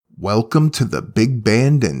Welcome to the Big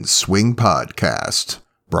Band and Swing Podcast,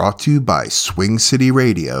 brought to you by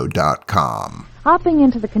SwingCityRadio.com. Hopping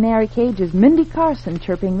into the canary cage is Mindy Carson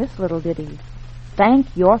chirping this little ditty.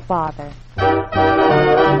 Thank your father.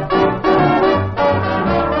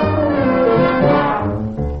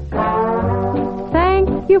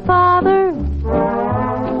 Thank you, Father.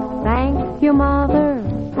 Thank you, Mother.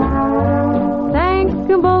 Thank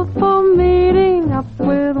you both for meeting up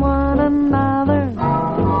with one another.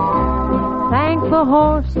 Thank the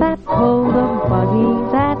horse that pulled the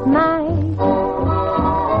buggies at night.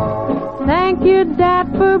 Thank you,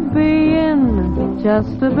 Dad, for being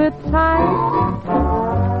just a bit tight.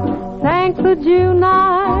 Thank the June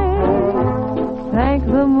night. Thank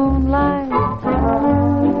the moonlight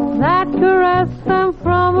that caressed them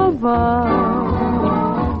from above.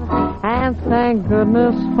 And thank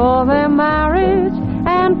goodness for their marriage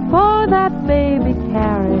and for that baby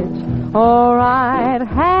carriage, or I'd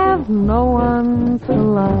have no one to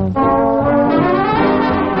love.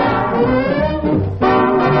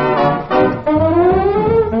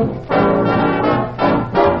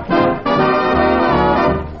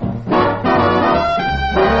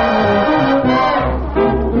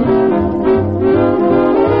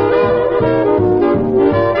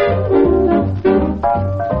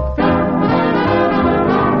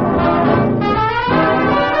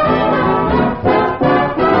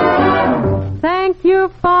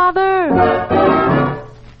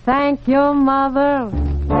 Thank your mother.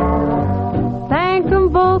 Thank them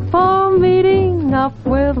both for meeting up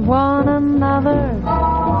with one another.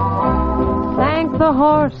 Thank the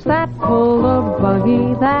horse that pulled the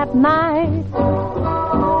buggy that night.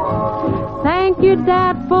 Thank you,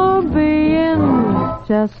 Dad, for being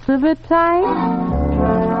just a bit tight.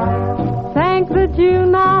 Thank the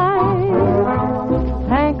June night.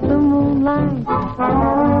 Thank the moonlight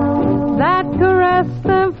that caressed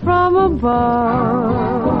them from above.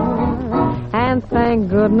 And thank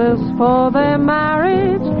goodness for their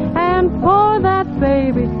marriage and for that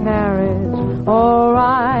baby carriage, or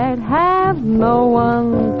I'd have no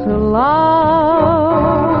one to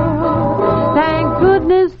love. Thank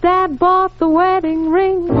goodness Dad bought the wedding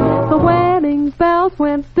ring. The wedding bells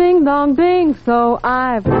went ding-dong-ding, so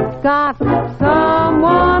I've got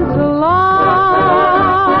someone to love.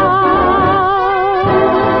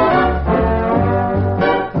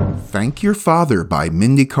 Thank Your Father by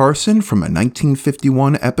Mindy Carson from a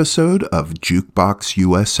 1951 episode of Jukebox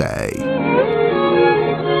USA.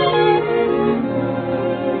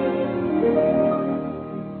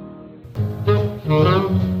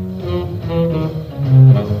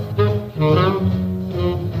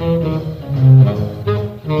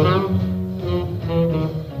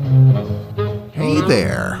 Hey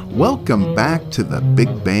there, welcome back to the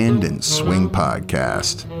Big Band and Swing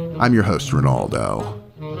Podcast. I'm your host, Ronaldo.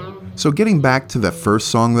 So getting back to the first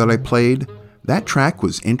song that I played, that track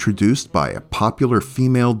was introduced by a popular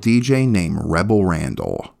female DJ named Rebel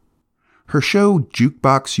Randall. Her show,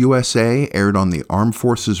 Jukebox USA, aired on the Armed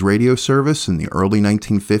Forces radio service in the early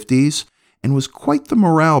 1950s and was quite the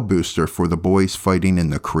morale booster for the boys fighting in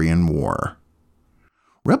the Korean War.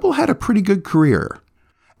 Rebel had a pretty good career.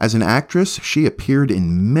 As an actress, she appeared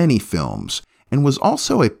in many films and was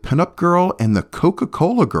also a pinup girl and the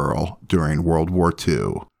Coca-Cola girl during World War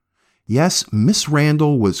II. Yes, Miss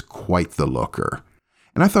Randall was quite the looker,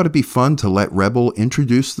 and I thought it'd be fun to let Rebel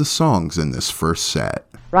introduce the songs in this first set.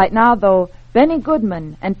 Right now, though, Benny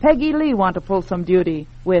Goodman and Peggy Lee want to pull some duty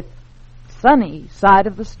with Sunny Side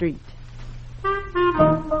of the Street.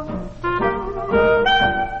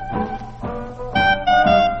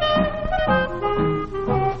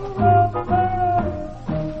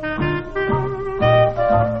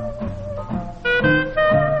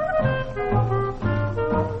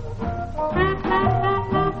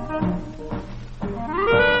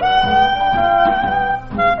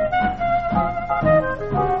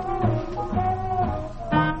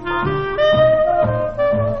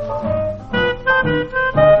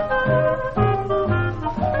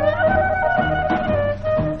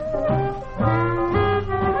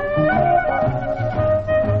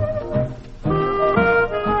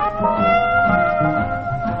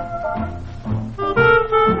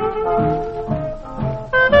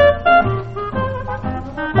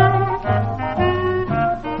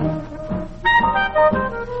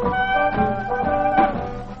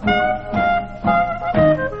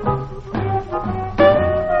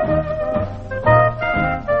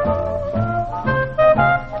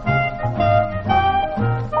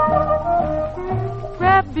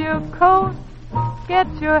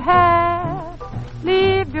 your hat,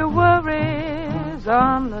 leave your worries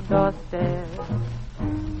on the doorstep.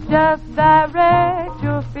 Just direct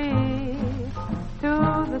your feet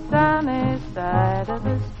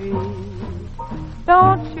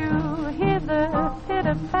Don't you hear the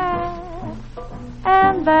pitter-pat?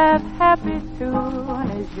 And that happy tune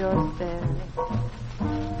is your step.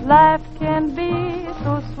 Life can be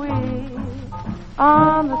so sweet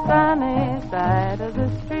on the sunny side of the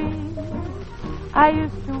street. I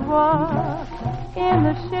used to walk in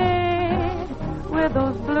the shade with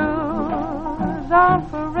those blues on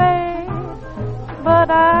parade, but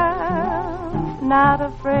I'm not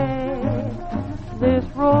afraid. This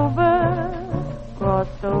rover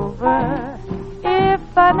crossed over. If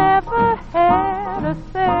I never had a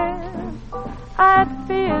cent, I'd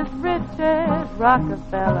be as rich as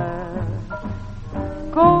Rockefeller.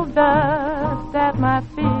 Gold dust at my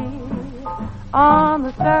feet on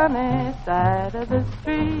the sunny side of the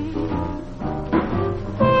street.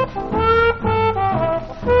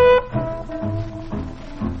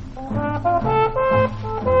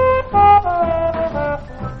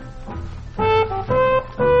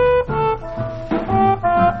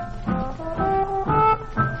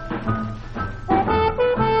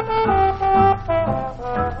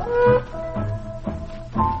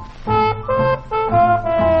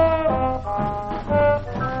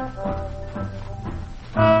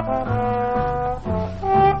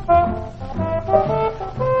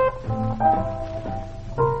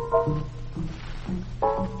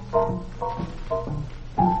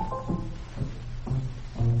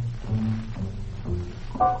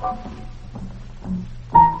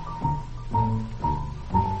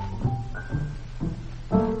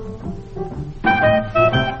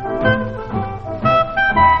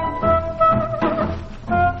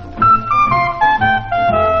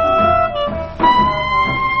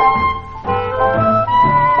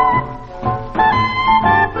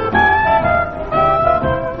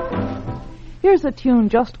 Here's a tune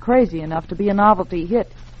just crazy enough to be a novelty hit.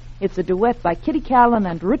 It's a duet by Kitty Callan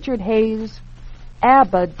and Richard Hayes,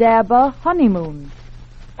 Abba Dabba Honeymoon.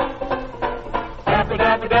 Dabba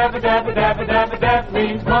dabba dabba dabba dabba dabba dab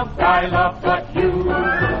means monk I love but you.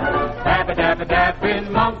 Dabba dabba dab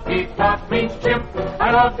in monkey talk means chimp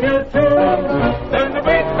I love you too. Then the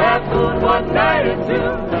big baboon one night in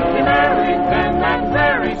June, he married them and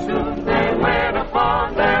very soon they went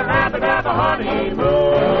upon their dabba dabba honeymoon.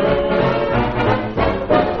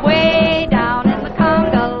 Way down in the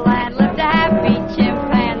Congo land lived a happy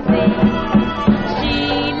chimpanzee.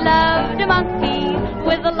 She loved a monkey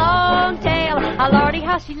with a long tail. Oh, Lordy,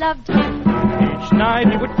 how she loved him. Each night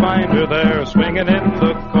he would find her there swinging in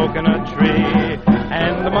the coconut tree.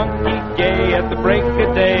 And the monkey gay at the break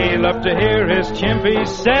of day loved to hear his chimpy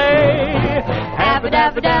say, Dabba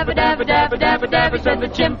dabba dabba dabba dabba dabba dabba, said the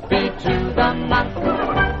chimpy to the monk.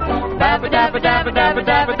 Dabba dabba dabba dabba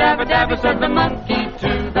dabba dabba dabba, said the monkey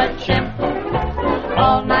to the chimp.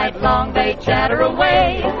 All night long they chatter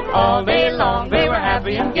away, all day long they were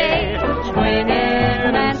happy and gay, swinging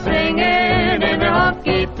and singing in their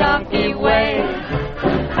honky-tonky way.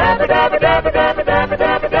 Dabba dabba dabba dabba dabba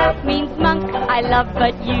dabba dabba means monk I love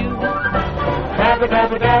but you. Dabba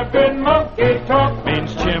dabba dab in monkey talk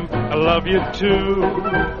means chimp, I love you too.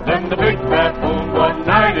 Then the big baboon one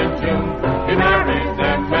night in June, he married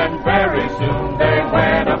them and very soon they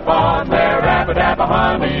went upon their dabba dabba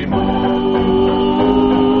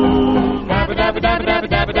honeymoon. Dabba dabba dabba dabba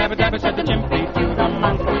dabba dabba dabba, said the chimpy to the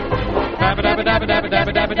monk. Dabba dabba dabba dabba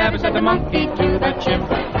dabba dabba dabba, said the monkey to the chimp.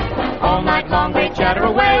 All night long they chatter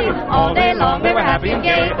away, all day long they were happy and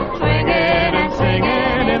gay, swinging and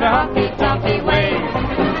singing in a honky-tonky way.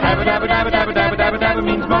 Dabba dabba dabba dabba dabba dabba dabba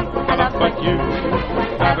means monk I love but you.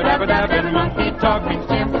 Dabba dabba dabba in monkey talk means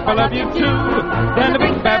chimp I love you too. Then the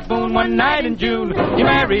big baboon one night in June, he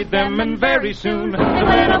married them and very soon they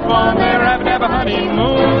went upon their dabba dabba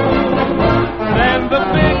honeymoon. Then the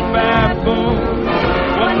big baboon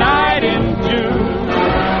one night in June,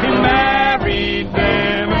 he married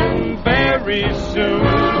them and very soon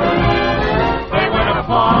they went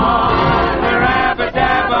upon their dabba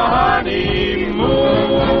dabba honeymoon.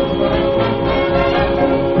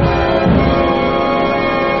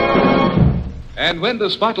 And when the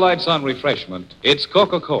spotlight's on refreshment, it's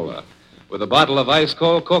Coca-Cola. With a bottle of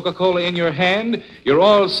ice-cold Coca-Cola in your hand, you're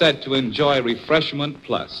all set to enjoy Refreshment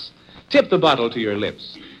Plus. Tip the bottle to your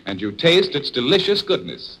lips, and you taste its delicious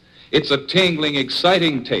goodness. It's a tingling,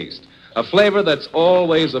 exciting taste, a flavor that's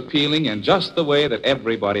always appealing and just the way that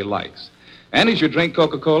everybody likes. And as you drink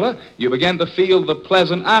Coca-Cola, you begin to feel the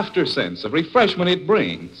pleasant after-sense of refreshment it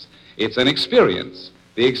brings. It's an experience,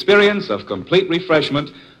 the experience of complete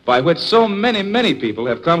refreshment by which so many, many people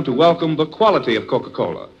have come to welcome the quality of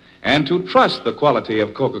Coca-Cola and to trust the quality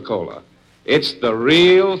of Coca-Cola. It's the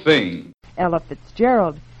real thing. Ella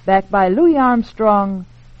Fitzgerald, backed by Louis Armstrong,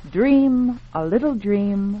 Dream a Little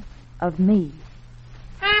Dream of Me.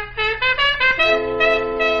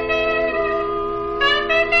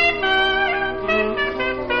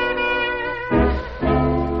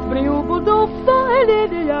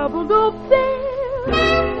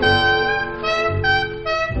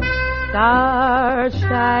 Stars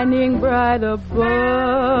shining bright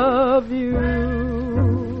above you.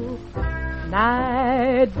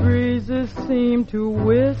 Night breezes seem to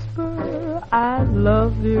whisper, I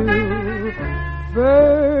love you.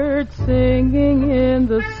 Birds singing in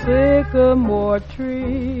the sycamore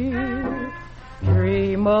tree.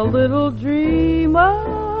 Dream a little dream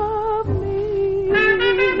of me.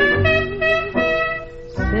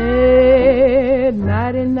 Say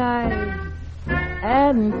nighty-night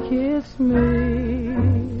and kiss me.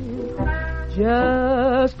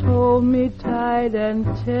 Just hold me tight and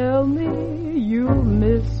tell me you'll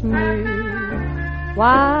miss me.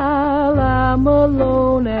 While I'm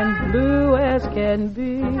alone and blue as can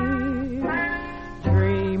be,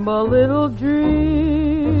 dream a little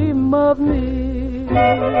dream of me.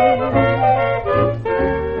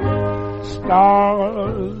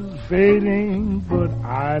 Stars fading, but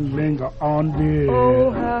I linger on, dear.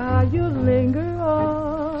 Oh, how you linger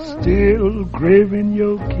on. Still craving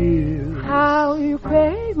your kiss. How you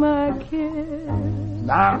crave my kiss.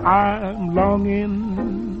 Now I'm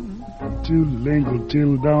longing to linger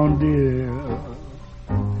till dawn, dear.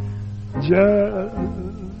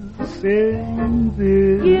 Just saying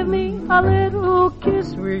this. Give me a little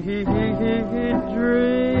kiss, sweet dreams,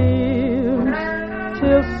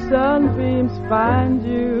 till sunbeams find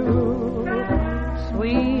you.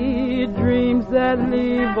 Sweet dreams that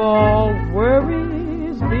leave all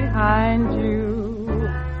worries behind you.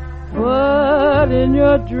 But in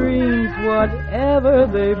your dreams, whatever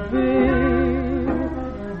they be,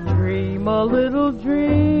 dream a little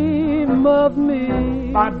dream of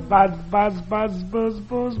me. Buzz, buzz, buzz, buzz, buzz,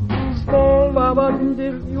 buzz, buzz,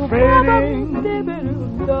 fading,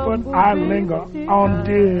 but I linger on,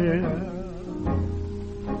 dear.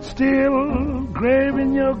 Still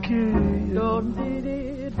craving your kiss.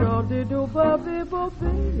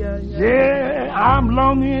 Yeah, I'm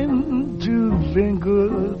longing to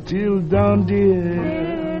linger till dawn,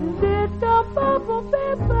 dear.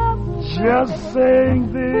 Just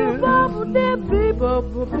saying this.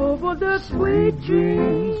 Sweet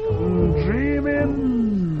dreams, dreaming.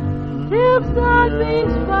 Till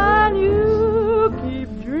sunbeams find you, keep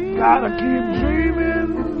dreaming. Gotta keep dreaming.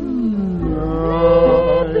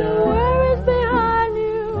 Leave the worries behind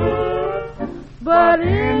you. But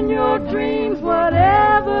in your dreams,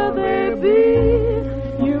 whatever they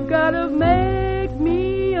be, you gotta make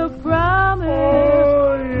me a promise.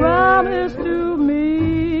 Oh, yeah. Promise to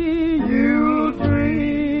me you'll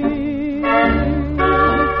dream.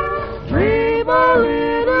 Dream a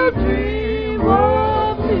little dream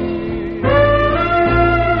of me.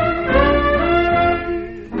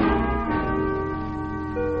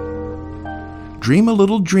 Dream a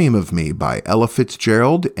Little Dream of Me by Ella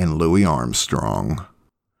Fitzgerald and Louis Armstrong.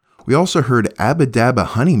 We also heard Abba Dabba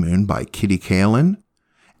Honeymoon by Kitty Kalin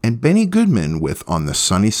and Benny Goodman with On the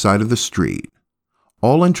Sunny Side of the Street,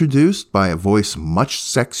 all introduced by a voice much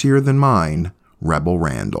sexier than mine, Rebel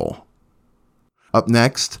Randall. Up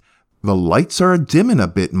next, the lights are dimming a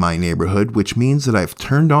bit in my neighborhood, which means that I've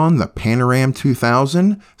turned on the Panoram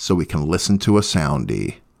 2000 so we can listen to a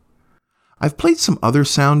soundie. I've played some other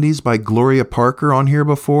soundies by Gloria Parker on here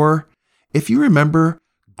before. If you remember,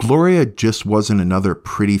 Gloria just wasn't another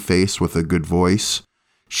pretty face with a good voice.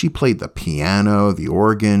 She played the piano, the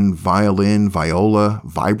organ, violin, viola,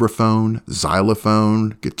 vibraphone,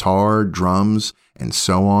 xylophone, guitar, drums, and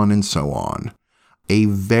so on and so on. A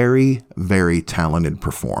very, very talented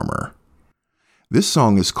performer. This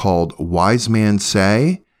song is called Wise Man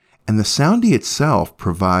Say, and the soundie itself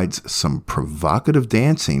provides some provocative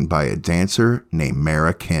dancing by a dancer named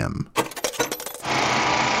Mara Kim.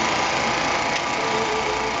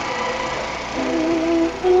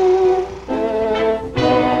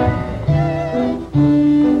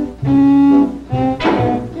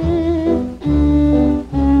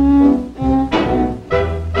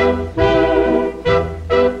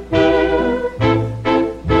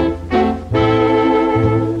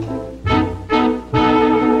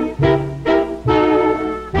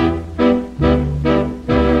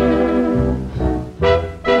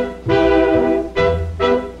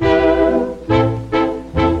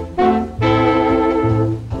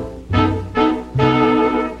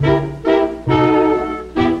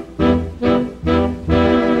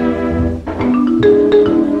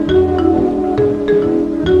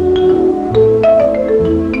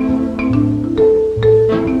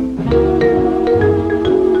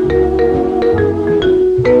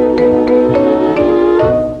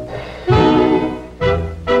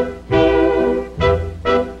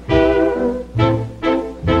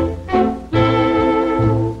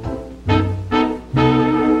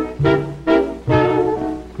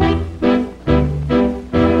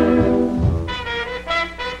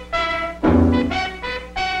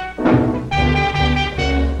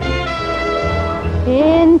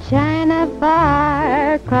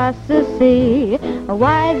 across the sea. A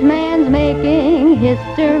wise man's making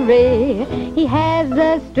history. He has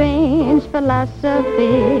a strange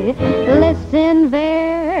philosophy. Listen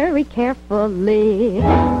very carefully.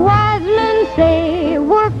 Wise men say,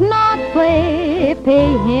 work not play.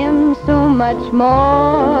 Pay him so much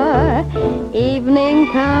more.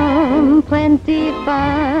 Evening come, plenty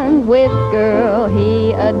fun with girl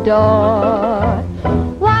he adore.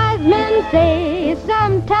 Wise men say,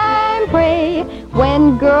 sometime pray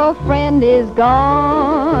when girlfriend is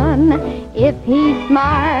gone. If he's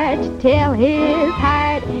smart, tell his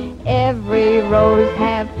heart every rose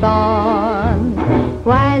have thorn.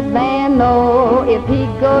 Wise man know if he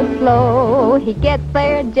goes slow, he gets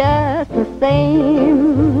there just the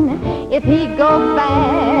same. If he go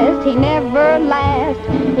fast, he never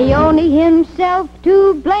lasts. He only himself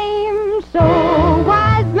to blame. So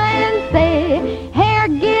wise men say, hair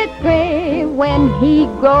get gray when he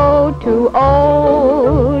grow too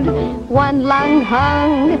old. One lung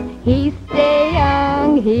hung, he stay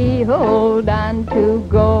young, he hold on to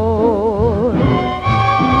gold.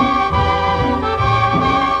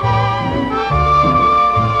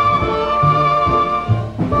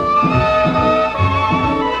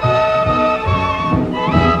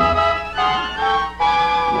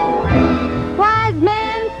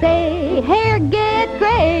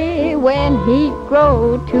 When he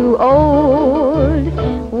grow too old,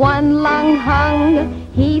 one lung hung,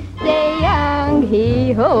 he stay young,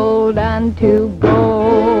 he hold on to gold.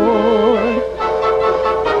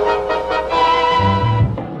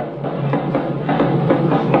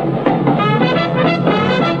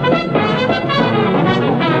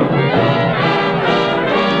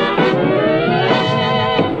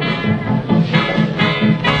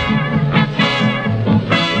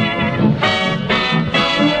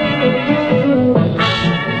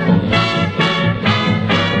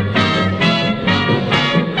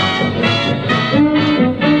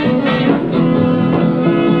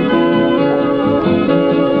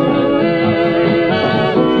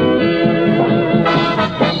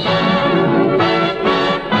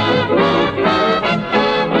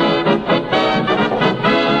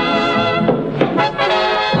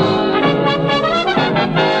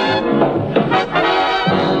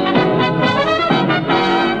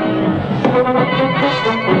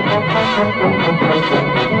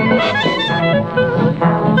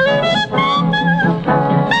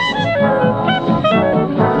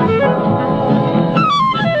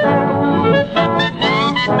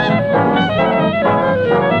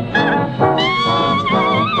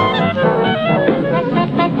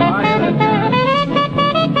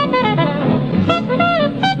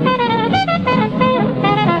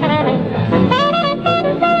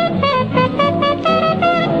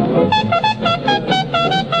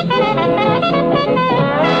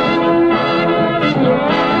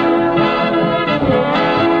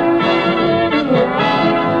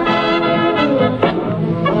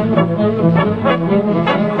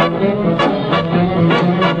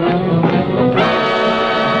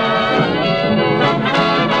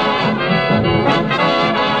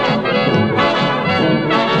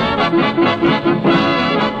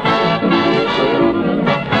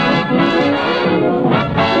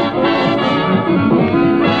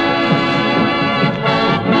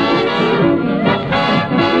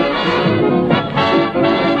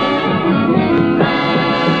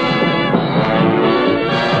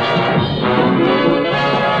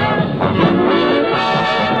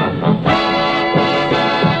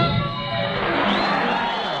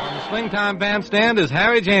 Bandstand is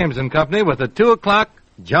Harry James and Company with the 2 o'clock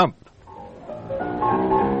jump.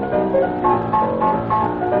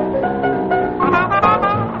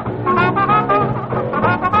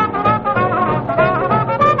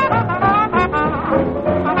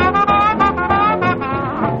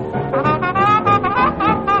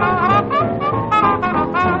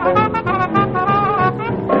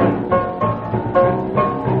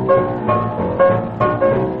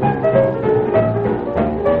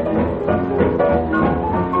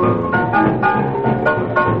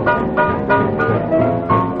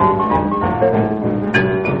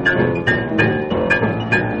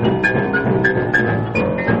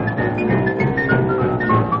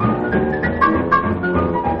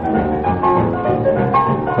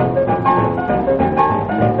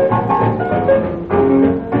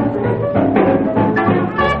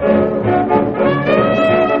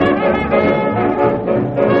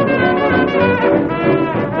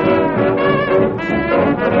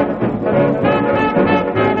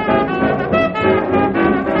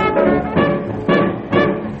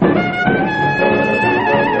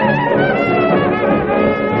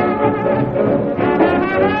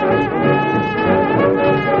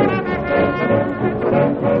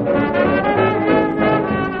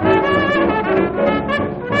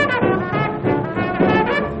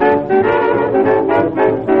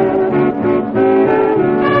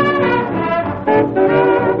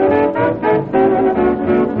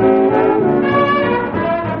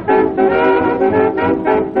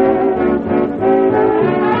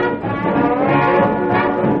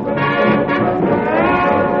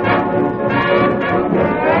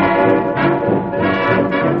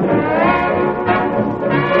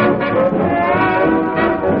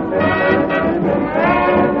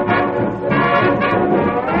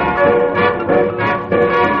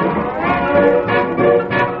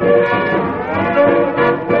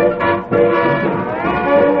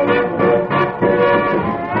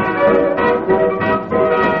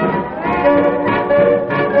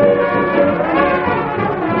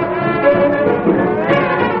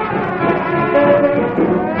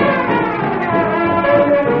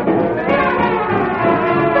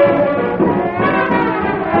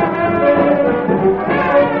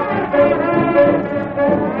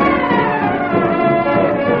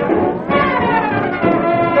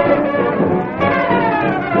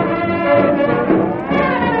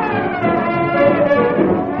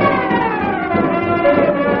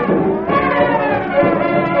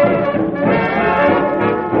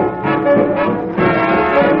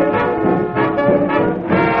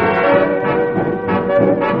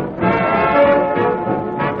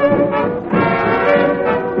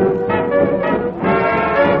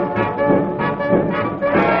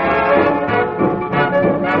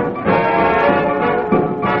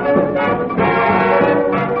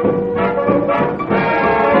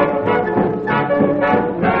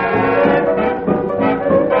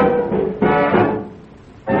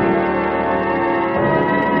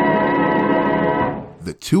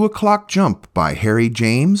 2 O'Clock Jump by Harry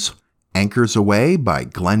James, Anchors Away by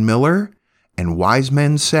Glenn Miller, and Wise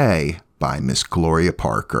Men Say by Miss Gloria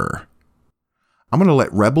Parker. I'm going to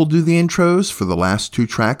let Rebel do the intros for the last 2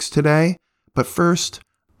 tracks today, but first,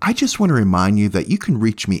 I just want to remind you that you can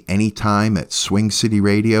reach me anytime at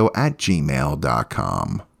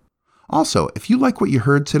swingcityradio@gmail.com. Also, if you like what you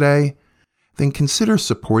heard today, then consider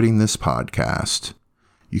supporting this podcast.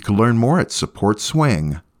 You can learn more at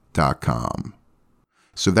supportswing.com.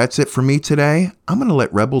 So that's it for me today. I'm going to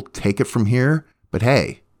let Rebel take it from here, but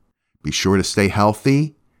hey, be sure to stay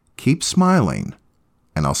healthy, keep smiling,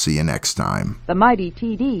 and I'll see you next time. The mighty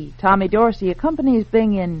T.D., Tommy Dorsey, accompanies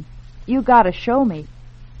Bing in You Gotta Show Me.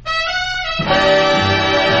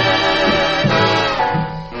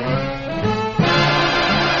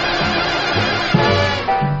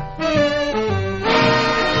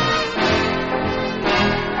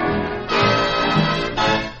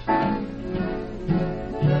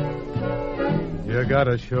 You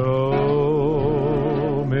gotta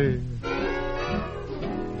show me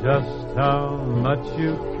just how much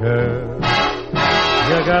you care.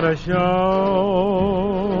 You gotta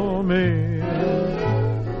show me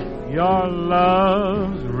your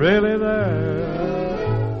love's really there.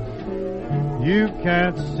 You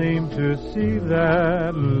can't seem to see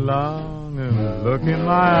that longing look in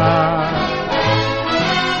my eye.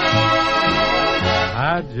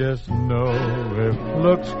 I just know if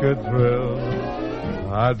looks could thrill,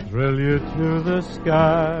 I'd thrill you to the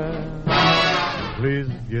sky. Please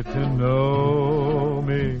get to know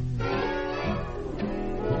me,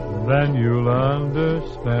 then you'll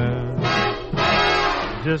understand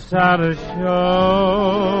just how to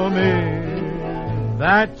show me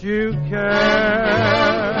that you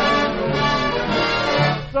care.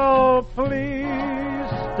 So please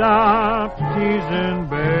stop teasing,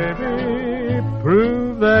 baby.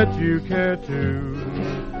 Prove that you care too.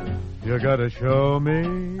 You gotta show me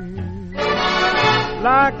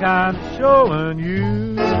like I'm showing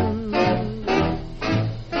you.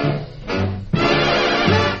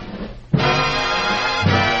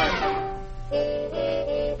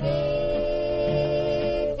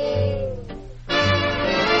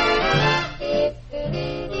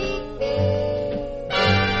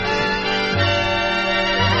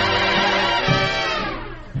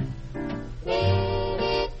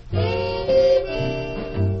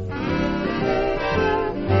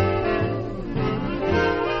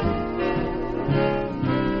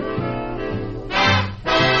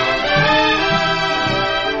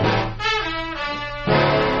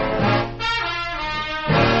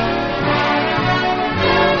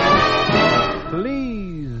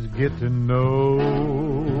 Get to know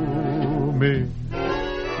me,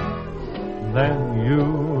 then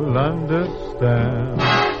you'll understand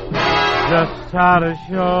just how to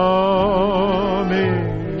show me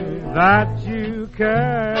that you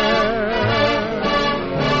care.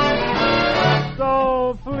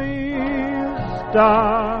 So please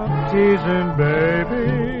stop teasing,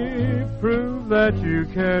 baby. Prove that you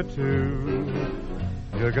care too.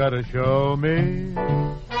 You gotta show me.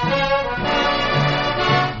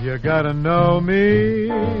 You gotta know me.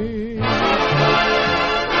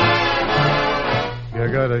 You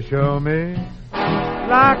gotta show me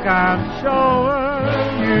like I'm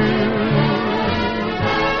showing you.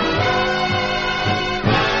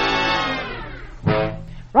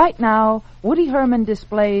 Right now, Woody Herman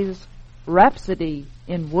displays Rhapsody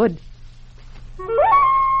in Wood.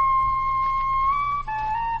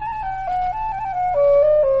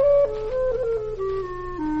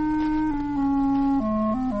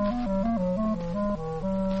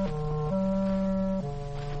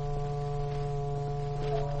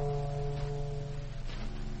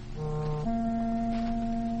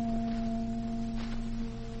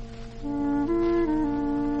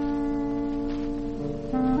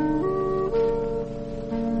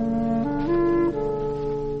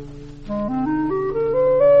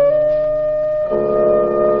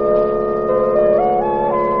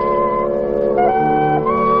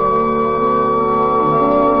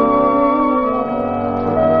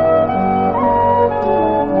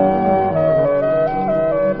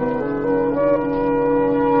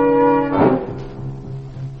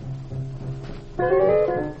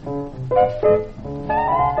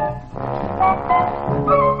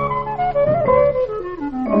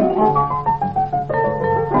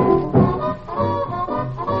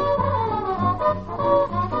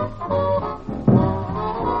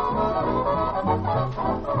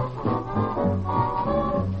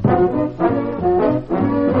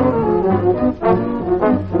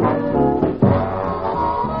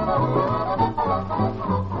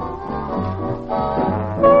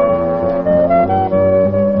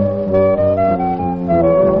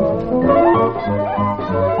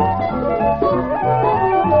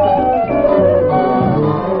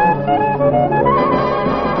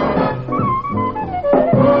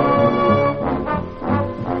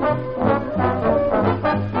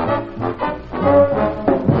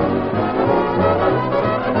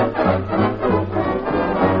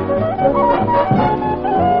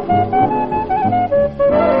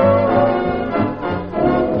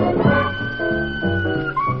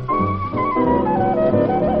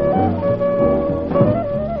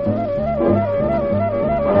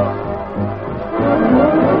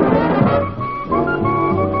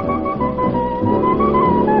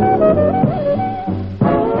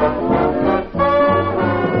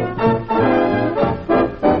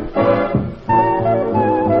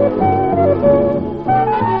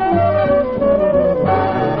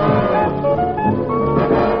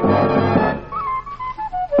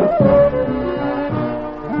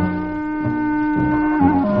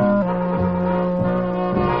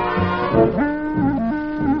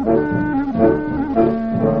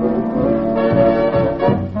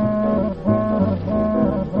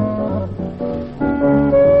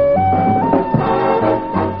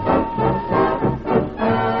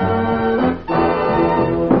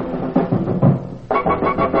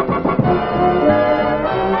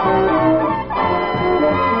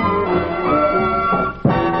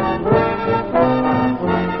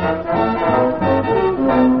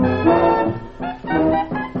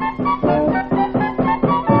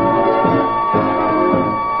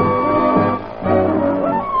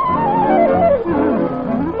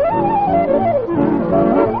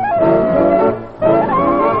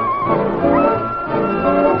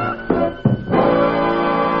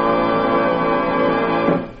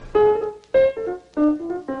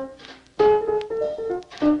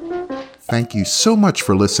 thank you so much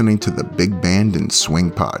for listening to the Big Band and Swing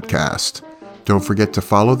podcast. Don't forget to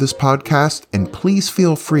follow this podcast, and please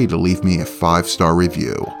feel free to leave me a 5-star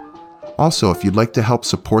review. Also, if you'd like to help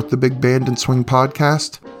support the Big Band and Swing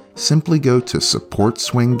podcast, simply go to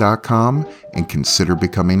supportswing.com and consider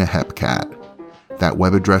becoming a HEPCAT. That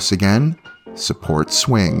web address again,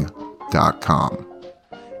 supportswing.com.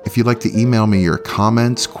 If you'd like to email me your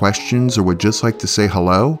comments, questions, or would just like to say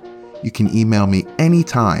hello, you can email me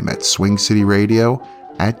anytime at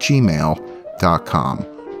swingcityradio@gmail.com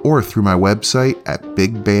or through my website at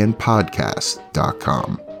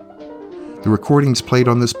bigbandpodcast.com. The recordings played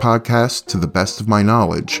on this podcast, to the best of my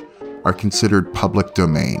knowledge, are considered public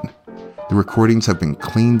domain. The recordings have been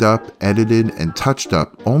cleaned up, edited, and touched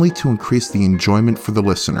up only to increase the enjoyment for the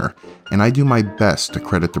listener, and I do my best to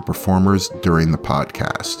credit the performers during the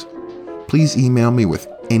podcast. Please email me with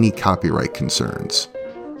any copyright concerns.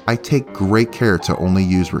 I take great care to only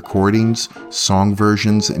use recordings, song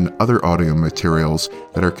versions, and other audio materials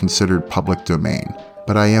that are considered public domain,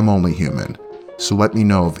 but I am only human, so let me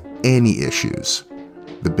know of any issues.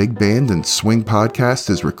 The Big Band and Swing podcast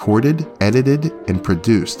is recorded, edited, and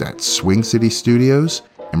produced at Swing City Studios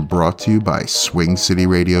and brought to you by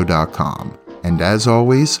SwingCityRadio.com. And as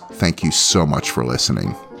always, thank you so much for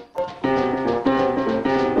listening.